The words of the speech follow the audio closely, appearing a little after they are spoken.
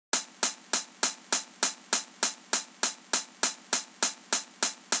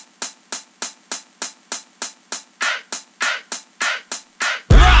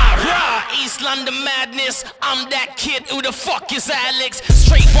East London madness, I'm that kid, who the fuck is Alex?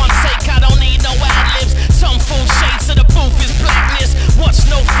 Straight one take, I don't need no ad-libs. Some full shades of the booth is blackness. Watch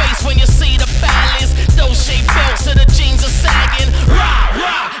no face when you see the balance. Those shaped belts of the jeans are sagging. Rah,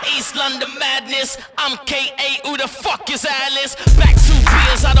 rah, East London madness, I'm K.A., who the fuck is Alice? Back 2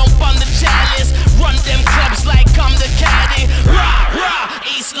 beers, I don't bun the chalice. Run them clubs like I'm the caddy. Rah, rah,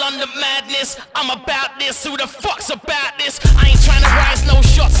 East London madness, I'm about this, who the fuck's about this? I ain't trying to rise no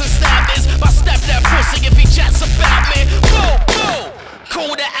shots and stabbings, but stab that pussy if he chats about me. Whoa, whoa.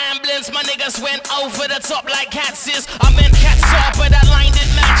 Call the ambulance, my niggas went over the top like cats is. I meant cats off, but that line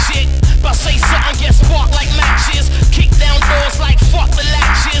didn't match it. But say something, get sparked like matches. Kick down doors like fuck the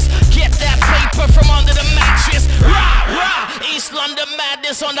latches. Get that paper from under the mattress. Rah, rah, East London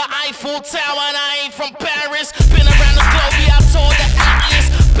madness on the Eiffel Tower, and I ain't from Paris. Been around the globe, yeah, I tore the Atlas.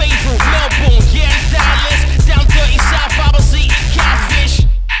 Beirut, Melbourne, yeah, Dallas. Down dirty South, I was eating catfish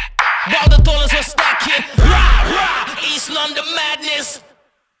while the dollars were stacking. Rah, rah, East London madness.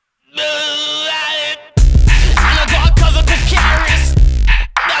 And I got a cousin called Caris.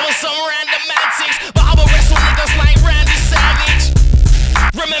 That was some random antics, but I will wrestle niggas like Randy Savage.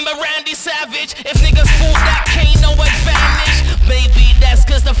 Remember Randy Savage? If niggas fool that Kano advantage. Maybe that's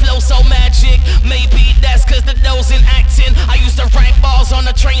cause the flow's so magic. Maybe that's cause the nose in acting. I used to write bars on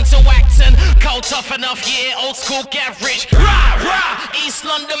the train to Acton. Cold tough enough, yeah, old school Gavridge. Rah, rah, East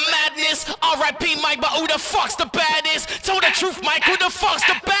London madness. R.I.P. Mike, but who the fuck's the baddest? Tell the truth, Mike, who the fuck's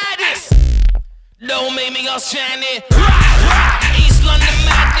the baddest? Don't make me us Janet. Rah, rah, East London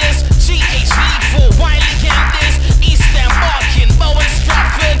madness. G.H. Lethal, Wiley Candice, East End Barking, Bowen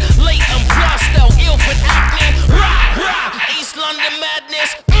Stratford, Leighton Blastow, Ilford Acne. Rah, rah, East London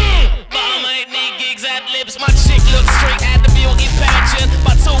madness. But I might need gigs at lips. My chick looks straight at the beauty pageant.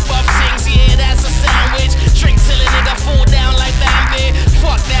 My 2 buff things, yeah, that's a sandwich. Drink till a nigga fall down like Bambi.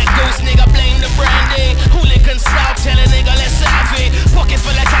 Fuck that ghost nigga, blame the brandy. Hooligan style, tell a nigga let's have it. Pocket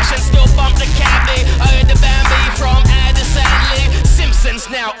full of cash and still bump the cabbie. I heard the Bambi from Addis Adley. Simpsons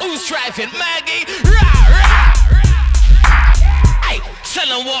now, who's driving? Maggie? Rah, rah, rah. Ay, tell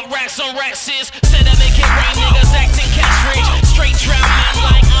them what racks on racks is. Said I make it rain, niggas acting cash rich. Straight drown man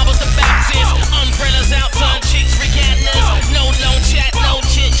like I was the Baptist. Umbrellas out, turn chicks, regardless. No long chat, no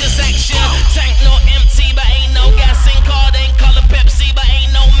chit, just action. Tank not empty, but ain't no gas in. Card ain't color Pepsi, but ain't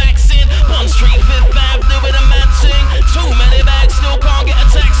no Max in. Bond Street, 5th Ave, doing a mad thing. Too many bags, still can't get a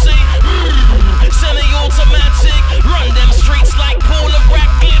taxi. Semi-automatic, run them streets like Paul of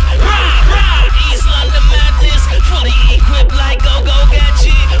Radcliffe. Rah, rah, East London madness, fully equipped like Go-Go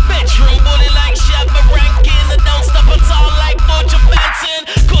Gadget. Bedroom bully like Shabba Rankin. The don't stop at all like Butcher Banton.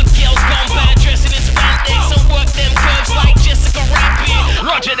 Good girls gone bad, dressing in spandex and work them curves like Jessica Rabbit.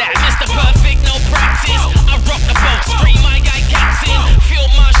 Roger that, Mr. Perfect, no practice. I rock the boat, scream my guy captain. Feel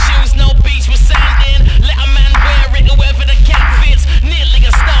my shoes, no beach with sand in. Let a man wear it, whoever the cat fits. Nearly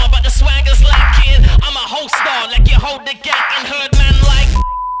a star, but the swagger's lacking. I'm a whole star, like you hold the gang and heard man like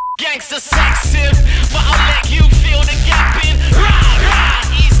gangster sexive. But I'll let you feel the gap in. Rah, rah,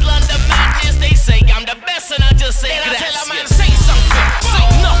 East London madness. They say I'm the best and I just say that. I tell a man, say something, say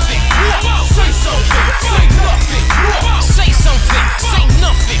nothing. What? Say something, say nothing. What? Say something, say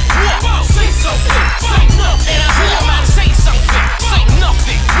nothing. What? Say something, say nothing. And I tell a man, say something, say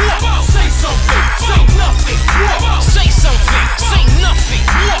nothing. What? Say something, say nothing. What? Say something, say nothing.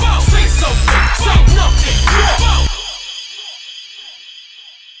 What? Say something, say nothing. What?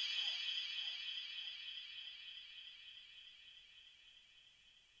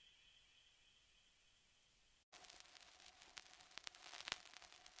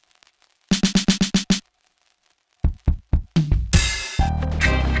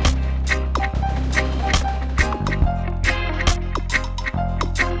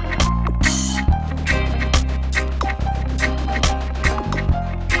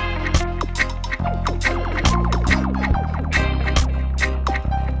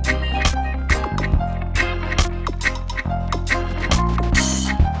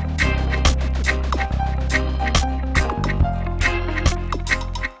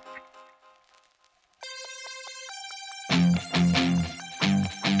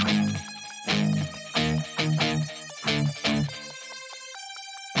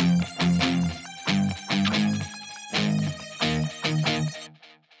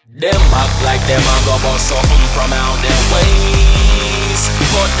 Them act like them a go bust something from out their ways.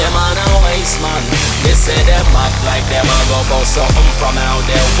 Put them on a waste, man. They say them act like them a go bust something from out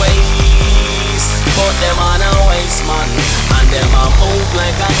their ways. Put them on a waste, man. And them a move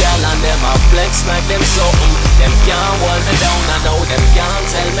like a gal and them a flex like them something. Them can't hold me down, I know them can't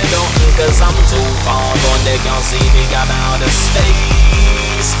tell me nothing. Cause I'm too far gone, they can't see me come out of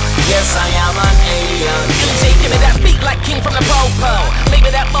space. Yes, I am an alien. MJ, give me that beat like King from the Popo.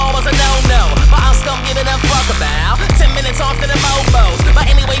 Maybe that ball was a no-no, but I'm still giving a fuck about 10 minutes after the mobos. But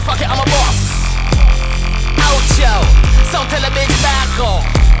anyway, fuck it, I'm a boss. Ocho, so tell a bitch back off.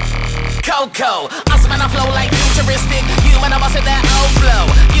 Coco, us man I flow like futuristic. You man I bustin' that old flow.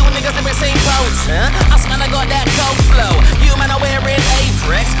 You niggas never seen potent. Us man I got that coke flow. You man I wearing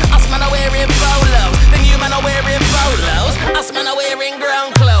Apex. Us man I wearing polos. Then you man I wearing polos. Us man I wearing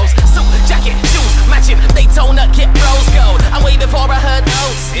ground clothes. Suit, jacket, shoes, matching. Daytona, kit, rose gold. And way before I heard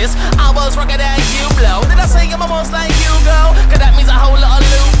Otis, I was rockin' that you blow. Did I say I'm almost like you go? Cause that means a whole lot of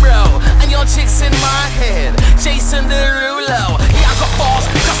loot, bro. And your chick's in my head, Jason Derulo. Yeah, I got bars,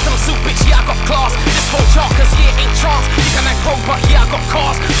 custom suit, bitch. Yeah, I got class. This whole chart, cause yeah, ain't trance. You can act broke, but yeah, I got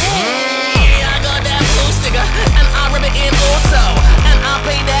cars. Yeah, I got that blue sticker, and I rip it in auto. And I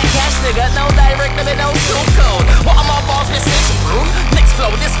pay that cash, nigga. No direct debit, no school code. What are my bars recession proof? Next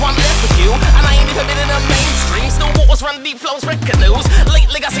flow, this one left for you. And I ain't even been in the mainstream. Still waters run deep flows, wreck canoes.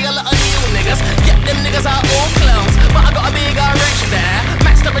 Lately, I see a lot of new niggas. Yeah, them niggas are all clones. But I got a big erection there.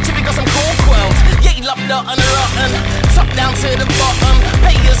 Maxsta, we got some cool quotes. Yeah, locked up and rotten. Top down to the bottom.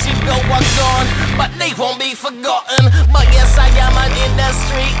 Pay as you go, I'm gone. But they won't be forgotten. But yes, I am an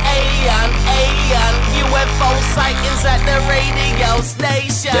industry alien. UFO sightings at the radio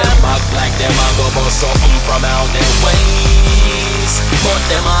station. Them act like them a go bust something from out their ways, but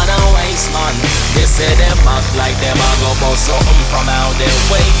them a no waste man. They say them act like them a go bust something from out their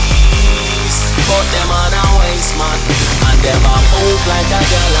ways, but them a no waste man. And them a move like a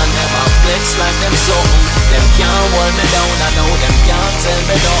girl and them a flex like them something. Them can't hold me down, I know them can't tell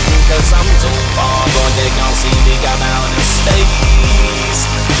me nothing. Cause I'm too far gone, they can't see me come out of space.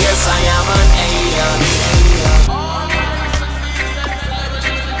 Yes, I am an alien.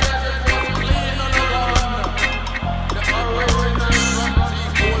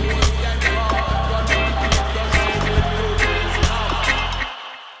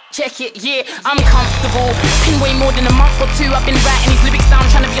 Check it, yeah, I'm comfortable. Been way more than a month or two. I've been writing these lyrics down,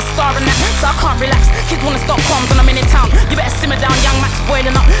 trying to be a star and that, so I can't relax. Kids wanna stop crumbs when I'm in town. You better simmer down, young Max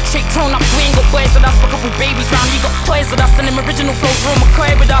boiling up. Straight thrown up, we ain't got boys with us, but a couple babies round. We got toys with us, and them original flows real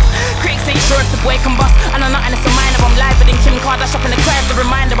McCoy with us. Critics ain't sure if the boy can bust, and I'm nothing, it's a minor. I'm live, but then Kim Kardashian up in the crowd, the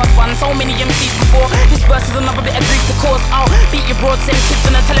reminder us fun. So many MCs before, this verse is another bit of grief to cause. I'll beat your broad, send kids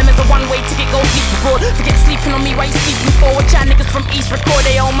and I tell them it's a one-way ticket, go sleep abroad. Forget sleeping on me while you sleeping forward. Chat niggas from East record,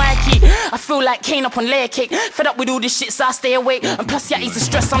 they all Mikey. I feel like Kane up on layer cake. Fed up with all this shit, so I stay awake. And plus, yeah, he's a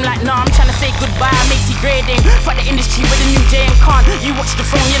stress. I'm like, nah, I'm trying to say goodbye. Makes grading. Fuck the industry with the new J and Khan. You watch the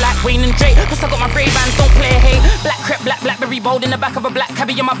phone, you're like Wayne and Drake. Plus, I got my Ray-Bans, don't play hey. Black crep, blackberry bold in the back of a black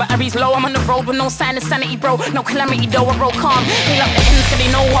cabbie. Yeah, my battery's low. I'm on the road with no sign of sanity, bro. No calamity, though. I roll calm. Hail up the ends, cause they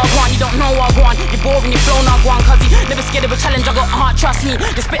know what I want. You don't know what I want. You're boring, you're flow, not one. Cause he never scared of a challenge. I got heart, trust me.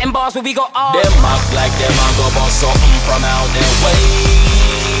 You're spitting bars where we got art. Them act like them a go bust something from out their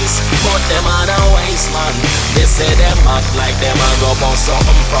ways, but them a no waste man. They say them act like them a go bust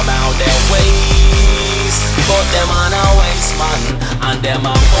something from out their ways, but them a no waste man. And them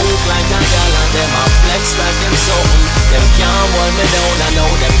a move like a girl and them a flex like them something. Them can't hold me down, I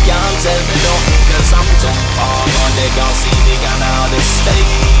know them can't tell me nothing. Cause I'm too far gone, they can't see me come out of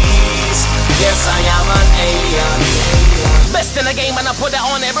space. Yes, I am an alien. Best in the game and I put that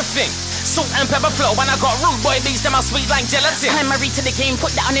on everything. Salt and pepper flow, and I got rude boy beats, them are sweet like gelatin. I'm married to the game,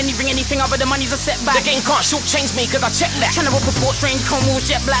 put that on anything other than money's a setback. The game can't shoot, change me, cause I check that. Tryna rope a sports range, Cornwall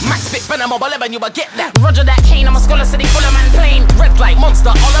jet black. Max spit, venom, mobile 11, you will get that. Roger that Kane, I'm a scholar, so they full of man playing. Red light,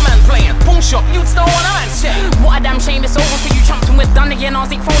 monster, all a man playing. Boom shot, you'd still want a man check. What a damn shame, it's over for you, chumped and we're done again. I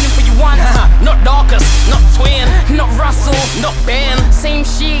ain't phoning for you once. Not Darkest, not Twin, not Russell, not Ben. Same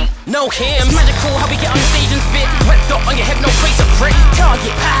sheet, no him. It's magical how we get on the stage and spit. Red dot on your head, no place to prick.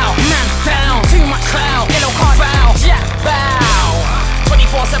 Target, pow, man down. Too much cloud, yellow card, foul, jack, bow.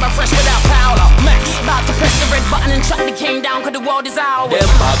 24/7 fresh without powder. Max about to press the red button and track the game down, cause the world is ours.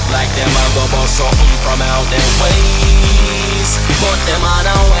 Them act like them a go bust something from out their ways, but them a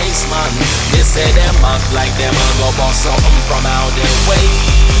no waste man. They say them act like them a go bust something from out their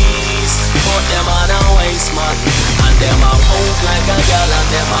ways, but them a no waste man. And them a move like a girl and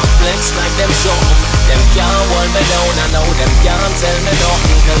them a flex like them something. Them can't hold me down, I know them can't tell me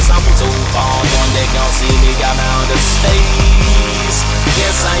nothing. Cause I'm too far gone, they can't see me come out of space.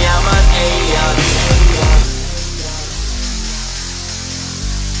 Yes, I am an alien.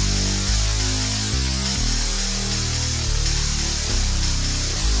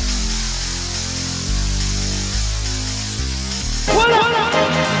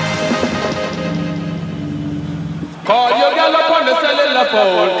 Call your girl up on the cellular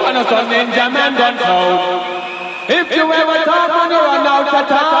phone, and a son ninja man done found. If you ever talk when you run out of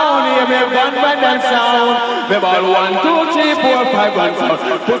town, you may gun when them sound. Me ball 1, 2, 3, 4, 5 guns out.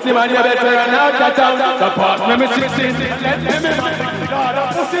 Pussy man, you better run out of town. So pass me 16, let me man. God,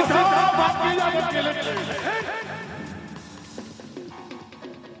 pussy talk, but we never kill it.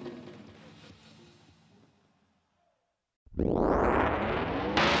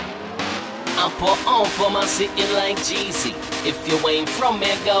 I put on for my city like Jeezy. If you ain't from me,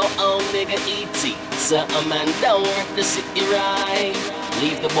 go on, nigga, E.T. Certain man don't work the city right.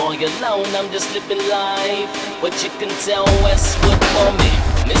 Leave the boy alone, I'm just living life. But you can tell Westwood for me,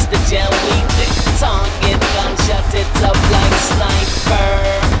 Mr. Jan Weekly. Target gunshot, it's up like sniper.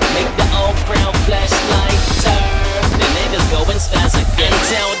 Make the old crown flashlight turn. The niggas going spaz again.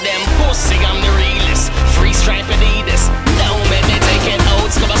 Tell them pussy I'm the realest. Free stripe Adidas. Don't make me take it old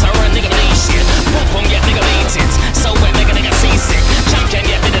school, I run nigga these shit. Boom boom, get nigga beat it. So when nigga seasick. Champion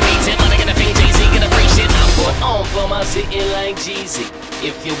get me the beat it. Man, I get a thing Jay-Z, get a free shit. I put on for my city like Jeezy.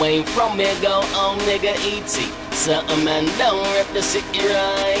 If you ain't from me, go on, nigga, E.T. Certain man don't rep the city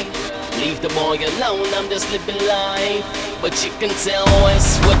right. Leave the boy alone, I'm just living life. But you can tell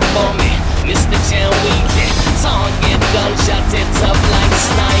Westwood for me, Mr. Jan Weekly. Target gunshot, it's up like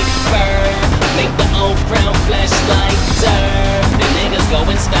sniper. Make the old brown flashlight turn. The niggas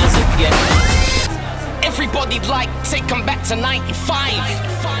going spaz again. Everybody like, take them back to 95.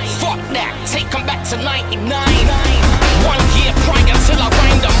 Fuck that, take them back to 99. 1 year prior till I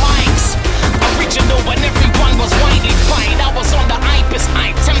rhymed the mics. Original when everyone was widely fine. I was on the Ibis,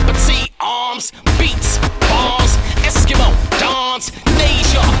 temper T, arms, beats, bars, Eskimo, dance,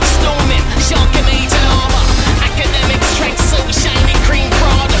 Deja, Storming, Sharkin' Agent Armor, academic strength, so shiny cream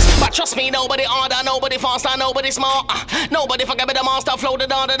products. But trust me, nobody harder, nobody faster, nobody smarter. Nobody forget me the monster flow the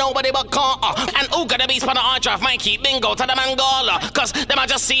daughter, nobody but Carter. And who got the beast for the hard drive, Mikey, bingo to the Mangala. Cause them I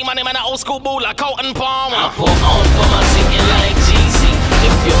just see money man, an old school booler, Colton Palmer. I put on for my city like Jeezy.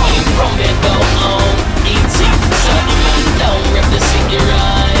 If you ain't from it, go on, E.T. Certain man don't rep the city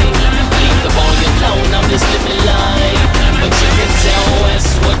right. Leave the boy alone, I'm just living life. But you can tell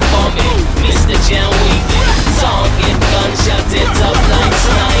Westwood for me, Mr. Jan Weekly. Target gunshot, it's up like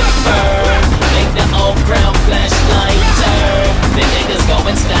sniper. Make the old crown flashlight turn. The niggas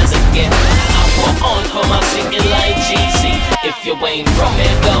going spaz again. I put on for my city like Jeezy. If you ain't from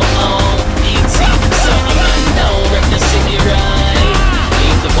it, go on, E.T. Certain man don't rep the city right.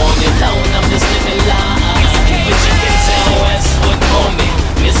 Leave the boy alone, I'm just living life. But you can tell Westwood for me,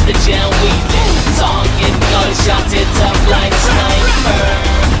 Mr. Jan Weekly. Target gunshot, it's up like sniper.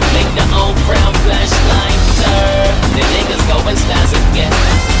 Make the old brown flashlight turn. The niggas going spaz again.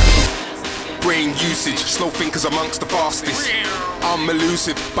 Brain usage, slow thinkers amongst the fastest. I'm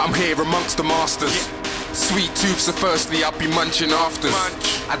elusive, but I'm here amongst the masters. Sweet tooths are firstly, I'll be munching afters.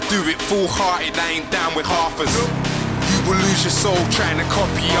 I do it full-hearted, I ain't down with halfers. You will lose your soul trying to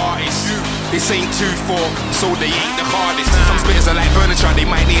copy artists. This ain't too fork, so they ain't the hardest. Some spitters are like furniture, they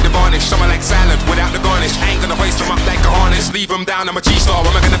might need a varnish. Some are like salad without the garnish. I ain't gonna hoist them up like a harness. Leave them down, I'm a G-star,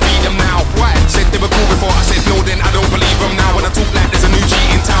 am I gonna feed them now? Why? Said they were cool before, I said no, then I don't believe them now. When I talk like there's a new G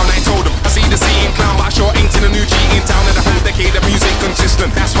in town, I told them I see the seating clown, but I sure ain't in a new G in town. And the whole decade of music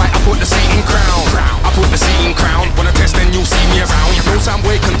consistent, that's why I put the seating crown. I put the seating crown, when I test then you'll see me around. No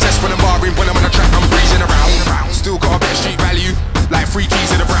soundwave contest when I'm barring, when I'm on a track I'm breezing around. Still got a bit of street value, like 3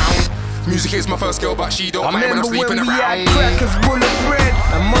 keys in the brown. Music is my first girl, but she don't mind when I'm sleeping around. I remember when we had crackers, bullet bread,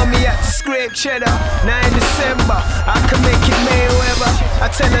 and mommy had to scrape cheddar. Now in December, I can make it Mayweather. I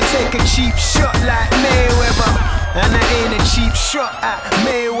tell her take a cheap shot like Mayweather. And I ain't a cheap shot at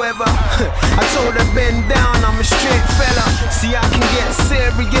Mayweather. I told her bend down, I'm a straight fella. See I can get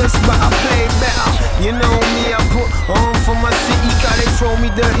serious, but I play better. You know me, I put on for my city. Cause they throw me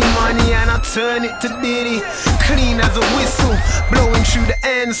dirty money and I turn it to Diddy. Clean as a whistle, blowing through the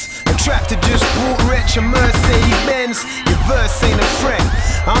ends. A tractor just brought Wretch a Mercedes Benz. Your verse ain't a threat,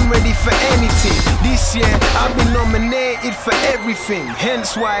 I'm ready for anything. This year I've been nominated for everything.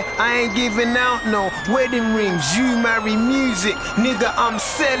 Hence why I ain't giving out no wedding rings. You marry music, nigga, I'm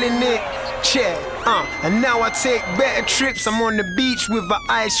selling it. Check, and now I take better trips. I'm on the beach with an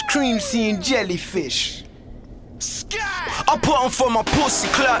ice cream seeing jellyfish. I put on for my pussy,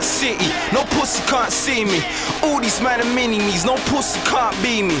 Clark City. No pussy can't see me. All these man are mini-me's, no pussy can't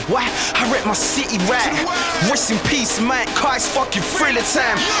be me. Why? I rep my city right. Rest in peace, man, car it's fucking thriller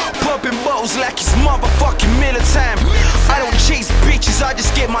time. Popping bottles like it's motherfucking Miller time. I don't chase bitches, I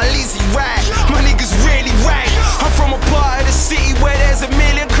just get my Lizzie right. My niggas really right. I'm from a part of the city where there's a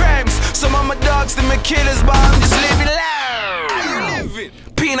million crimes. Some of my dogs, them are killers, but I'm just living loud. How you living?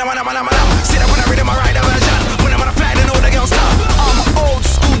 Pina, man, sit up when I read my rider version. When I'm on a flight and all the girls stop. I'm an old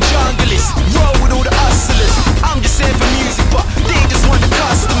school junglist, roll with all the hustlers. I'm I'm just here for music, but they just want the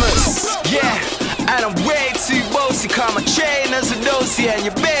customers. Yeah, and I'm way too bossy. Call my trainers and nosy, and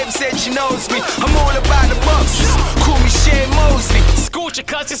your babe said she knows me. I'm all about the boxes. Call me Shane Mosley. Scorcher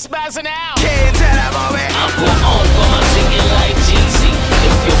cause you're spazzing out. Can't tell that moment. I put on for my singing like GC.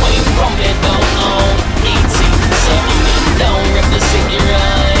 If you ain't from it, don't own ET. Something that don't represent your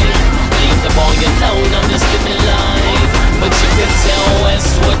right. Leave the boy alone, I'm just living life. But you can tell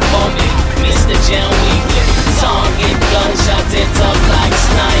Westwood Bobby, Mr. Jan Weekly. Target gunshot, it up like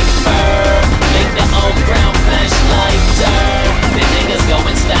sniper. Make the old ground flash like dirt. The niggas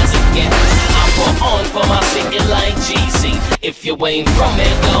going spaz again. I put on for my singing like GC. If you ain't from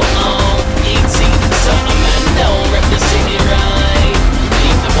it, go on ET. Something man don't represent your right.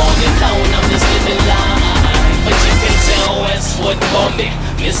 Leave the boy alone, I'm just living life. But you can tell Westwood Bobby,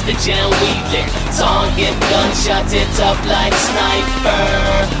 Mr. Jan Weekly. Target gunshot, it up like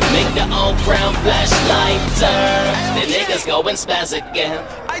sniper. Make the old crown flash like dirt. The niggas going spaz again.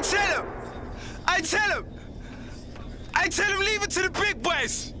 I tell him, leave it to the big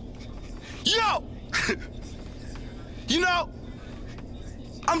boys. Yo! You know,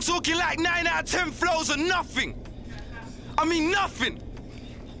 I'm talking like 9 out of 10 flows or nothing. I mean nothing.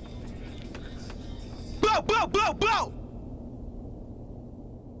 Blow, blow, blow, blow!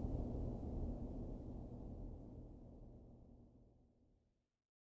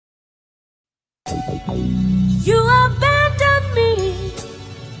 You abandoned me.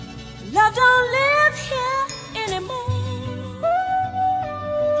 Love don't live here anymore.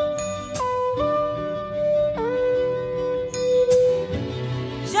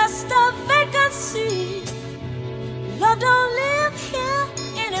 Just a vacancy. Love don't live here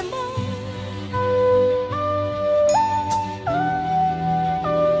anymore.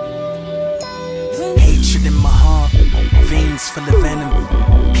 Hatred in my heart, veins full of venom.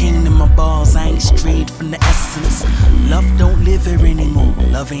 Pain in my balls, I ain't strayed from the essence. Love don't live here anymore.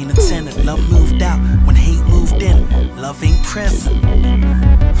 Love ain't a tenant. Love moved out when hate moved in. Love ain't present.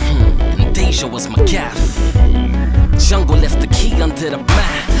 And Deja was my gaff. Jungle left the key under the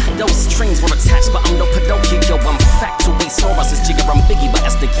mat. Those strings were attached, but I'm no Pinocchio. I'm factory. Soros is Jigger, I'm Biggie, but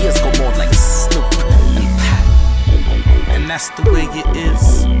as the years go more like Snoop and Pat. And that's the way it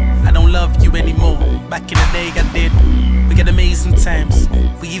is. I don't love you anymore. Back in the day I did. We got amazing times.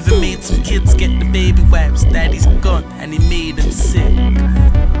 We even made some kids get the baby wipes. Daddy's gone and he made them sick.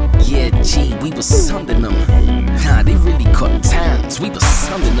 Yeah, G, we was sunding them. Nah, they really cut times. We was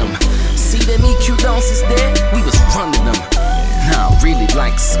sunding them. See them EQ dances there? We was running them. Nah, really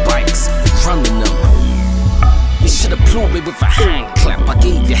like spikes, running them. You should applaud me with a hand clap. I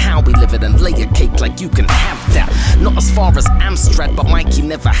gave you how we live it and lay a cake like you can have that. Not as far as Amstrad, but Mikey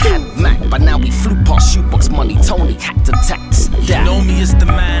never had Mac. But now we flew past shoebox money, Tony hacked the tax. You know me as the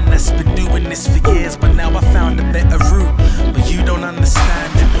man that's been doing this for years, but now I found a better route. But you don't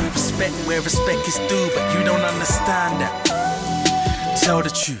understand it. Respect where respect is due, but you don't understand that. Tell the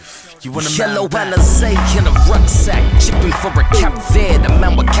truth. You want a Yellow Alizé in a rucksack, chipping for a cap there. The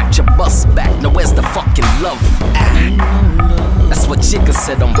man would catch a bus back. Now where's the fucking love at? That's what Jigga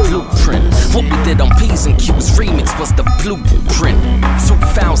said on Blueprint. What we did on P's and Q's remix was the blueprint.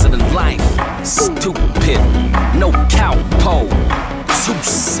 2000 in life, stupid. No cowpole, too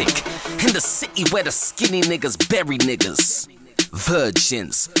sick. In the city where the skinny niggas bury niggas.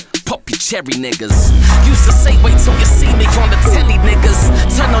 Virgins, poppy cherry niggas. Used to say wait till you see me on the telly niggas.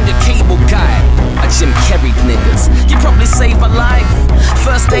 Turn on your cable guy, I Jim Carrey niggas. You probably saved my life.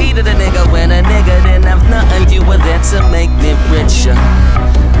 First aided a nigga when a nigga didn't have nothing. You were there to make me richer.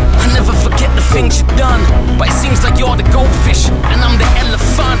 I never forget the things you done, but it seems like you're the goldfish and I'm the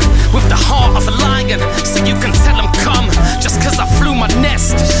elephant with the heart of a lion. So you can tell him come, just cause I flew my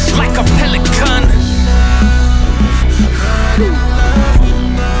nest like a pelican.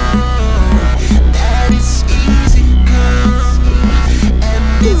 That it's easy, girl,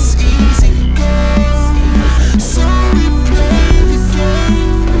 and it's easy, girl. So we play the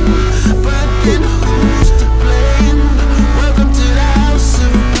game, but then who's to blame? Welcome to the house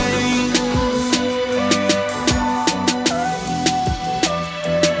of pain.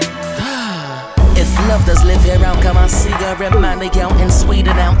 If love does live here, how come I see her in Manny out in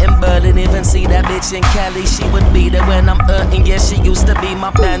Sweden, out in Berlin? Even see that bitch in Cali, she would be there when I'm hurting. Yeah, she used to be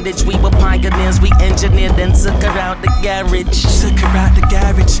my bandage. We were pioneers, we engineered, then took her out the garage. Took her out the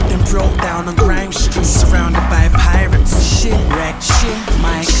garage, then broke down on Grime Street, surrounded by pirates. Shit, Wretch,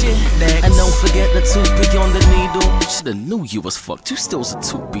 Mike, Ghetts. and don't forget the toothpick on the needle. Shoulda knew you was fucked, you still's a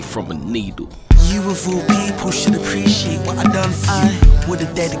toothpick from a needle. You of all people should appreciate what I done for you.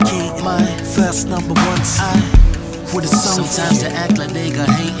 Would've dedicated my first #1 song. Would've sung Sometimes they act like they got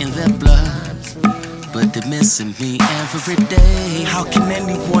hate in their blood, but but they're missing me every day. How can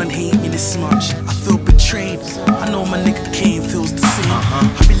anyone hate me this much? I feel betrayed. I know my nigga Kane feels the same.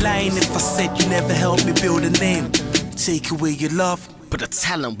 I'd be lying if I said you never helped me build a name. Take away your love, but the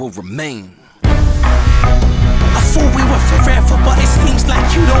talent will remain. I thought we were forever, but it seems like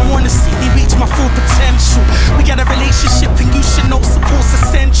you don't wanna see me reach my full potential. We got a relationship and you should know support's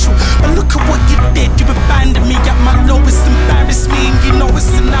essential. But look at what you did, you abandoned me at my lowest, embarrassed me, and you know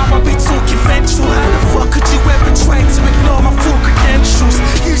it's an hour, I'll be talking ventral. How the fuck could you ever try to ignore my full credentials?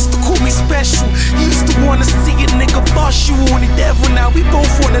 You used to call me special, you used to wanna see a nigga boss, you on the devil, now we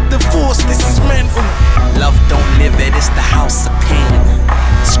both want a divorce, this is mental. Love don't live it, it's the house of pain.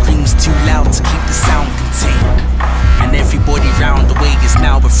 Screams too loud to keep the sound contained. And everybody round the way is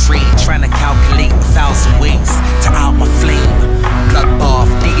now afraid, trying to calculate 1,000 ways to out my flame.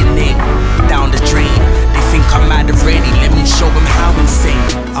 Bloodbath, DNA, down the drain. They think I'm mad already, let me show them how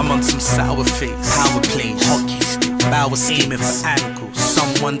insane. I'm on some sour face, power plays, hockey stick, bower scheming for angles.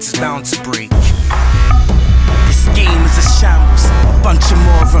 Someone's bound to break. This game is a shambles, a bunch of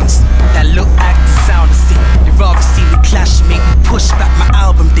morons that look, act, and sound the same. They'd rather see me clash, make me push back my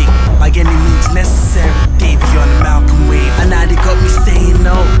album date by any means necessary. Davey on the Malcolm wave, and now they got me saying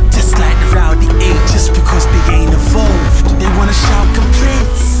no, just like the rowdy age, just because they ain't evolved. They wanna shout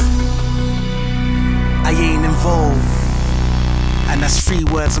complaints, I ain't involved, and that's 3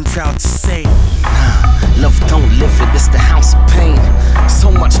 words I'm proud to say. Nah, love don't live it, it's the house of pain.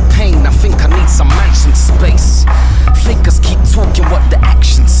 So much pain, I think I need some mansion space. Fakers keep talking what the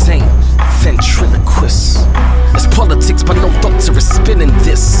actions say. Ventriloquists. It's politics, but no doctor is spinning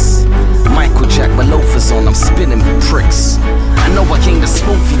this. Michael Jack, my loafers on, I'm spinning bricks. I know I ain't a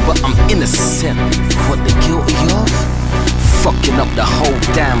smoothie, but I'm innocent. What they guilty of? Fucking up the whole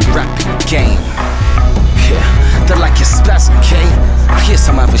damn rap game. Yeah, they're like you're spazzing, okay? I hear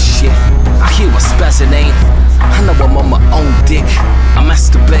some other shit, I hear what spazzing ain't. I know I'm on my own dick, I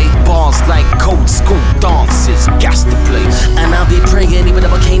masturbate. Bars like cold school dances, gas to play. And I'll be praying even though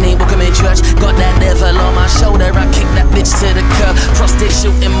I can't name book 'em in church. Got that devil on my shoulder, I kick that bitch to the curb.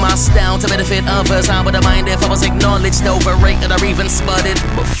 Prostituting my style to benefit others. I wouldn't mind if I was acknowledged, overrated, or even spotted.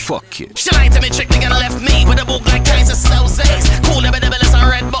 But fuck it. She lied to me, tricked me, and left me with a walk like Kaiser Soze's. Cool, never as on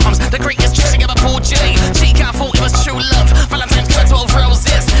red bottoms. The greatest trick she ever pulled, Jay. She can't fool, it was true love. Valentine's cut 12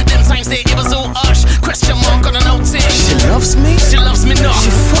 roses. Them times they it was all hush. Question mark on a notice. She loves me? She loves me not.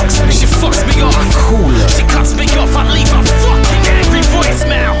 She fucks me? She fucks me off. Cooler. She cuts me off, I leave a fucking angry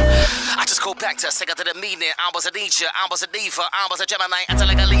voicemail. I just called back to say I didn't mean it. I was a teacher, I was a diva, I was a Gemini, acting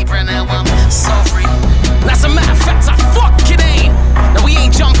like a Libra, now I'm sorry. As a matter of fact, I fucking ain't. Now we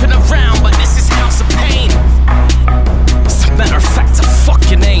ain't jumping around, but this is house of pain. As a matter of fact, I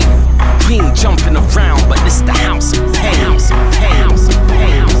fucking ain't. We ain't jumping around, but this the house